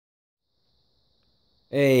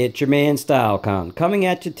Hey, it's your man StyleCon coming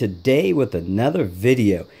at you today with another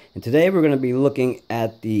video. And today we're going to be looking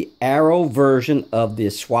at the Arrow version of the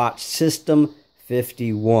Swatch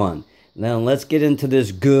Sistem51. Now let's get into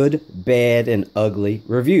this good, bad, and ugly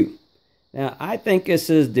review. Now I think this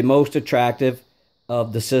is the most attractive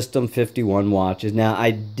of the Sistem51 watches. Now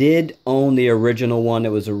I did own the original one.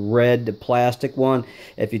 It was a red plastic one.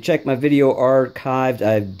 If you check my video archives,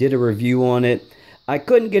 I did a review on it. I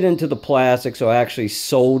couldn't get into the plastic, so I actually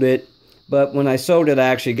sold it. But when I sold it, I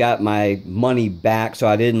actually got my money back, so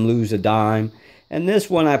I didn't lose a dime. And this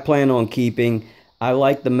one I plan on keeping. I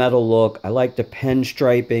like the metal look. I like the pen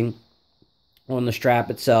striping on the strap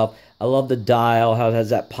itself. I love the dial, how it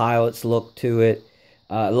has that pilot's look to it.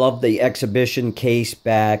 I love the exhibition case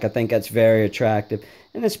back. I think that's very attractive.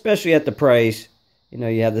 And especially at the price, you know,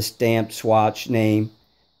 you have the stamped Swatch name.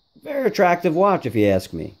 Very attractive watch, if you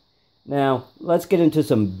ask me. Now, let's get into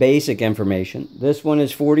some basic information. This one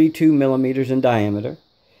is 42 millimeters in diameter.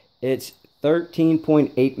 It's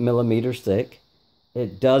 13.8 millimeters thick.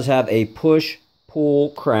 It does have a push-pull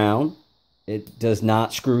crown. It does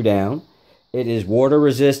not screw down. It is water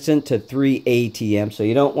resistant to 3 ATM, so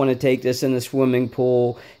you don't want to take this in the swimming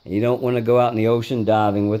pool, and you don't want to go out in the ocean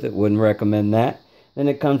diving with it. Wouldn't recommend that. Then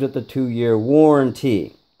it comes with a 2-year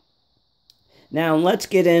warranty. Now, let's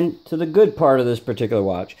get into the good part of this particular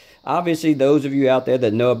watch. Obviously, those of you out there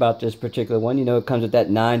that know about this particular one, you know it comes with that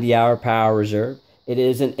 90-hour power reserve. It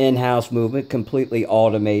is an in-house movement, completely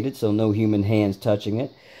automated, so no human hands touching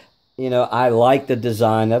it. You know, I like the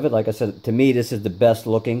design of it. Like I said, to me, this is the best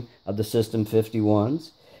looking of the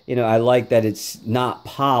Sistem51s. You know, I like that it's not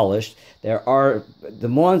polished. There are, the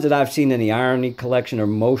ones that I've seen in the Irony collection are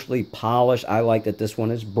mostly polished. I like that this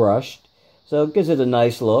one is brushed, so it gives it a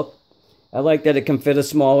nice look. I like that it can fit a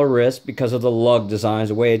smaller wrist because of the lug designs,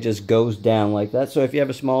 the way it just goes down like that. So if you have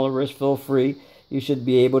a smaller wrist, feel free. You should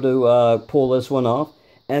be able to pull this one off.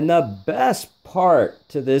 And the best part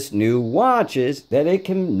to this new watch is that it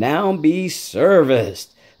can now be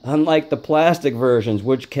serviced, unlike the plastic versions,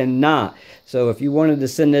 which cannot. So if you wanted to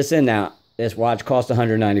send this in now, this watch costs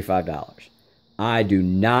 $195. I do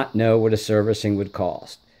not know what a servicing would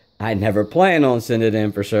cost. I never plan on sending it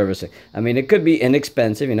in for servicing. I mean, it could be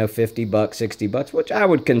inexpensive, you know, $50, $60, which I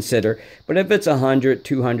would consider. But if it's $100,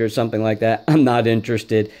 $200, something like that, I'm not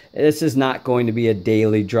interested. This is not going to be a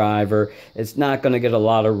daily driver. It's not going to get a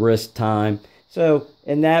lot of wrist time. So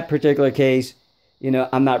in that particular case, you know,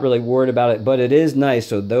 I'm not really worried about it. But it is nice.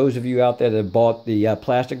 So those of you out there that bought the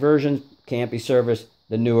plastic version can't be serviced.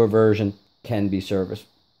 The newer version can be serviced.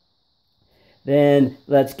 Then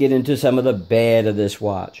let's get into some of the bad of this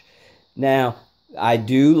watch. Now, I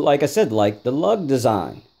do, like I said, like the lug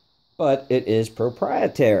design, but it is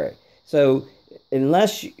proprietary. So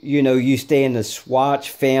unless, you know, you stay in the Swatch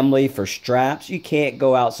family for straps, you can't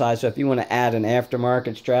go outside. So if you want to add an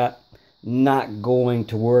aftermarket strap, not going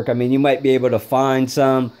to work. I mean, you might be able to find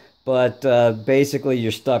some, but basically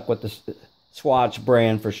you're stuck with the Swatch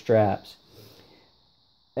brand for straps.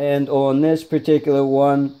 And on this particular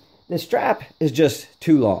one, the strap is just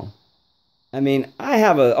too long. I mean, I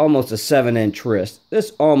have almost a 7-inch wrist.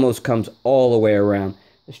 This almost comes all the way around.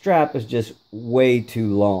 The strap is just way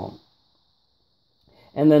too long.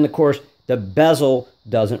 And then, of course, the bezel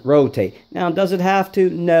doesn't rotate. Now, does it have to?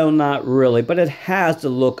 No, not really. But it has the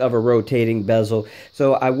look of a rotating bezel.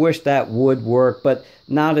 So I wish that would work, but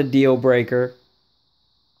not a deal breaker.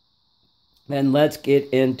 Then let's get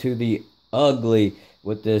into the ugly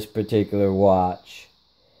with this particular watch.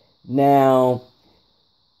 Now,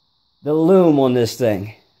 the lume on this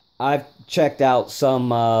thing. I've checked out some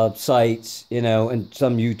sites, you know, and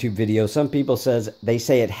some YouTube videos. Some people they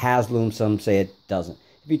say it has lume, some say it doesn't.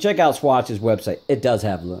 If you check out Swatch's website, it does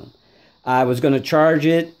have lume. I was going to charge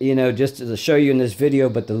it, you know, just to show you in this video,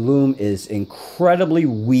 but the lume is incredibly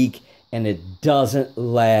weak and it doesn't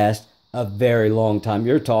last a very long time.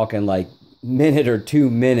 You're talking like minute or 2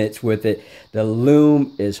 minutes with it. The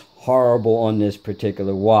lume is horrible on this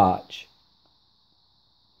particular watch.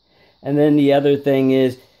 And then the other thing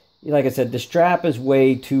is, like I said, the strap is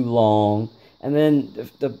way too long. And then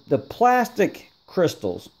the plastic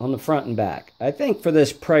crystals on the front and back. I think for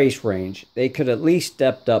this price range, they could at least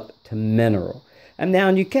stepped up to mineral. And now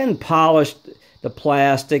you can polish the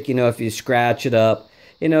plastic, you know, if you scratch it up.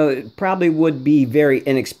 You know, it probably would be very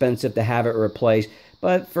inexpensive to have it replaced.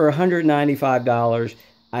 But for $195,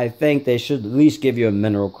 I think they should at least give you a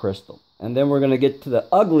mineral crystal. And then we're going to get to the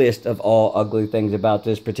ugliest of all ugly things about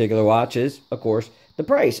this particular watch is, of course, the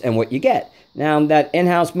price and what you get. Now, that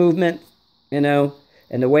in-house movement, you know,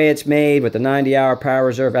 and the way it's made with the 90-hour power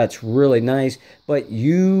reserve, that's really nice. But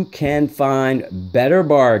you can find better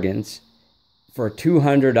bargains for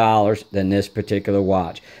 $200 than this particular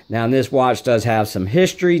watch. Now, this watch does have some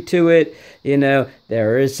history to it. You know,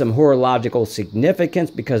 there is some horological significance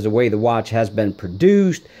because of the way the watch has been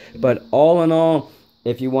produced. But all in all,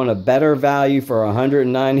 if you want a better value for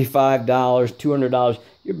 $195, $200,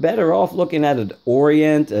 you're better off looking at an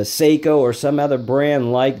Orient, a Seiko, or some other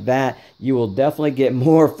brand like that. You will definitely get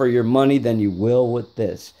more for your money than you will with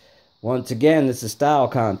this. Once again, this is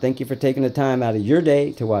StyleCon. Thank you for taking the time out of your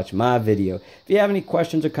day to watch my video. If you have any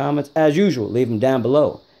questions or comments, as usual, leave them down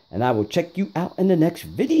below. And I will check you out in the next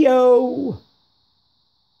video.